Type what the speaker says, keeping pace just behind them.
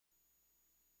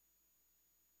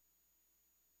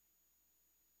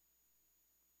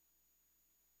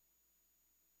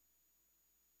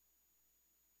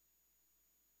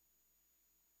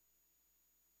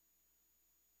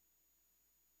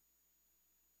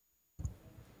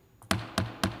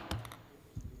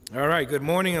All right, good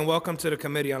morning and welcome to the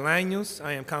Committee on Land Use.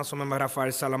 I am Councilmember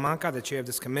Rafael Salamanca, the chair of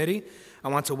this committee. I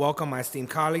want to welcome my esteemed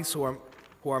colleagues who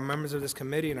are members of this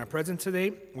committee and are present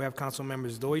today. We have Council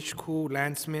Members Deutsch, Koo,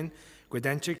 Landsman,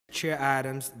 Grodenchik, Chair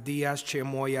Adams, Diaz, Chair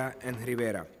Moya, and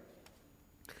Rivera.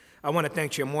 I want to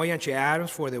thank Chair Moya and Chair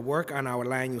Adams for their work on our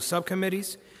land use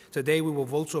subcommittees. Today we will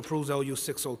vote to approve LU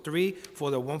 603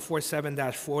 for the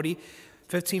 147-40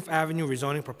 15th Avenue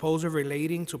rezoning proposal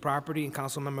relating to property in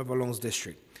Councilmember Valon's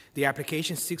district. The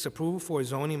application seeks approval for a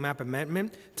zoning map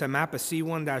amendment to map a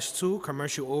C1-2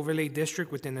 commercial overlay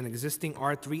district within an existing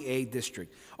R3A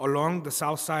district along the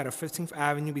south side of 15th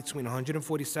Avenue between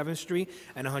 147th Street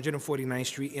and 149th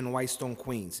Street in Whitestone,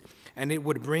 Queens. And it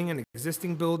would bring an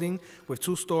existing building with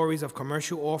 2 stories of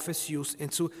commercial office use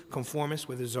into conformance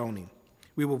with the zoning.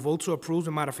 We will vote to approve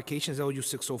the modifications LU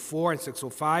 604 and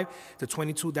 605 to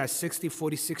 22-60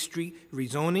 46th Street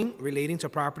rezoning relating to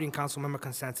property in Councilmember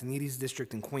Constantinides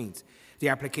district in Queens. The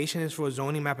application is for a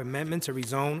zoning map amendment to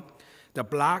rezone the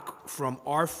block from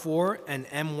R4 and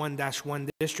M1-1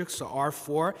 districts to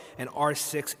R4 and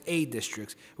R6A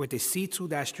districts with a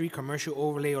C2-3 commercial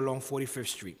overlay along 45th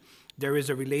Street. There is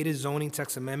a related zoning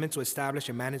text amendment to establish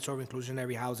a mandatory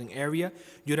inclusionary housing area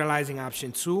utilizing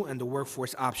option 2 and the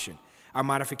workforce option. Our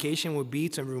modification would be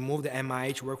to remove the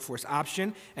MIH workforce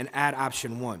option and add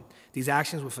option 1. These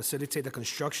actions will facilitate the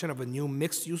construction of a new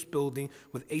mixed-use building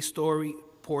with 8-story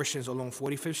portions along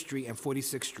 45th Street and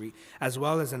 46th Street, as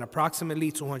well as an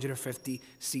approximately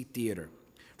 250-seat theater.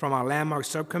 From our landmark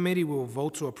subcommittee, we will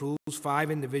vote to approve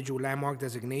 5 individual landmark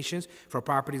designations for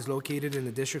properties located in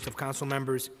the districts of council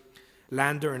members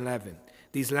Lander and Levin.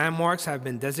 These landmarks have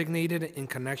been designated in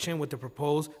connection with the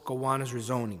proposed Gowanus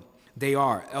rezoning. They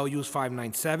are LU's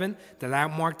 597, the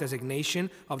landmark designation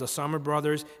of the Summer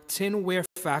Brothers Tinware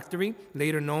Factory,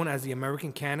 later known as the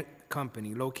American Can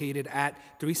Company, located at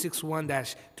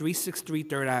 361-363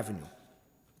 3rd Avenue.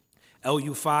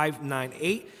 LU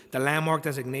 598, the landmark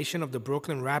designation of the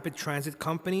Brooklyn Rapid Transit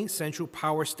Company Central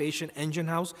Power Station Engine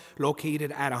House,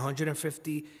 located at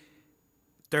 153rd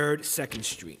 2nd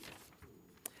Street.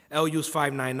 LU's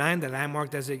 599, the landmark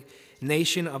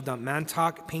designation of the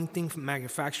Mantoc Painting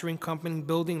Manufacturing Company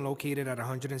building located at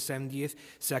 170th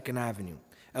 2nd Avenue.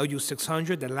 LU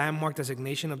 600, the landmark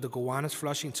designation of the Gowanus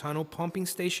Flushing Tunnel Pumping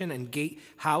Station and Gate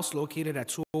House located at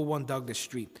 201 Douglas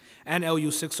Street. And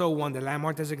LU 601, the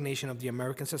landmark designation of the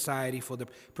American Society for the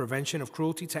Prevention of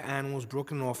Cruelty to Animals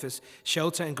Brooklyn Office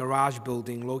Shelter and Garage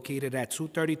building located at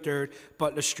 233rd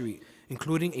Butler Street,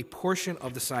 including a portion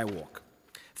of the sidewalk.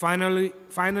 Finally,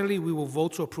 we will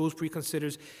vote to approve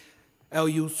preconsiders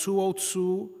LU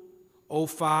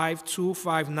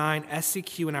 202-05-259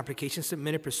 SCQ, an application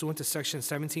submitted pursuant to Section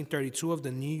 1732 of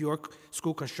the New York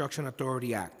School Construction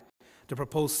Authority Act. The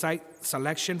proposed site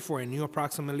selection for a new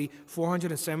approximately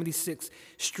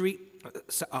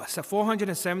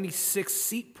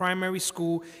 476-seat primary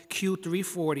school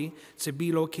Q340 to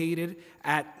be located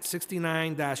at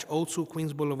 69-02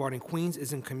 Queens Boulevard in Queens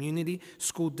is in Community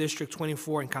School District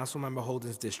 24 in Councilmember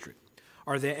Holden's district.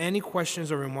 Are there any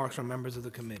questions or remarks from members of the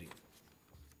committee?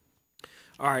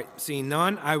 All right, seeing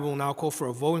none, I will now call for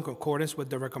a vote in accordance with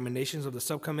the recommendations of the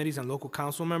subcommittees and local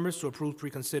council members to approve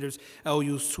preconsiders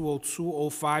LUs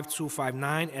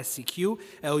 202-05-259 SCQ,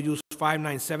 LUs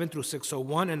 597 through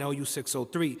 601, and LU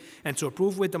 603, and to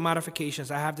approve with the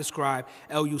modifications I have described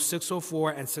LU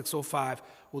 604 and 605.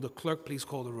 Will the clerk please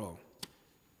call the roll?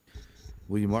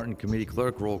 William Martin, Committee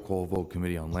Clerk. Roll call vote.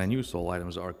 Committee on Land Use. All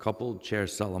items are coupled. Chair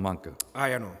Salamanca.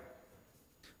 Aye, I know.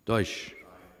 Deutsch.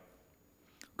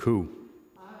 Koo.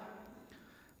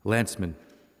 Landsman.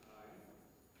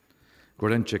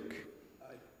 Grodenchik.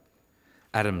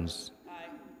 Adams.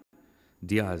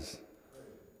 Diaz.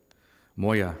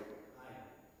 Moya.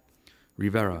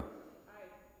 Rivera.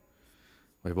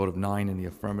 By a vote of 9 in the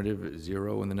affirmative,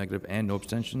 0 in the negative, and no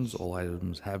abstentions, all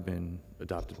items have been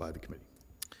adopted by the committee.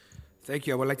 Thank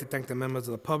you. I would like to thank the members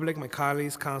of the public, my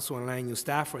colleagues, council, and land use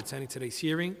staff for attending today's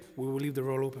hearing. We will leave the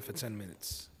roll open for 10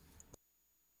 minutes.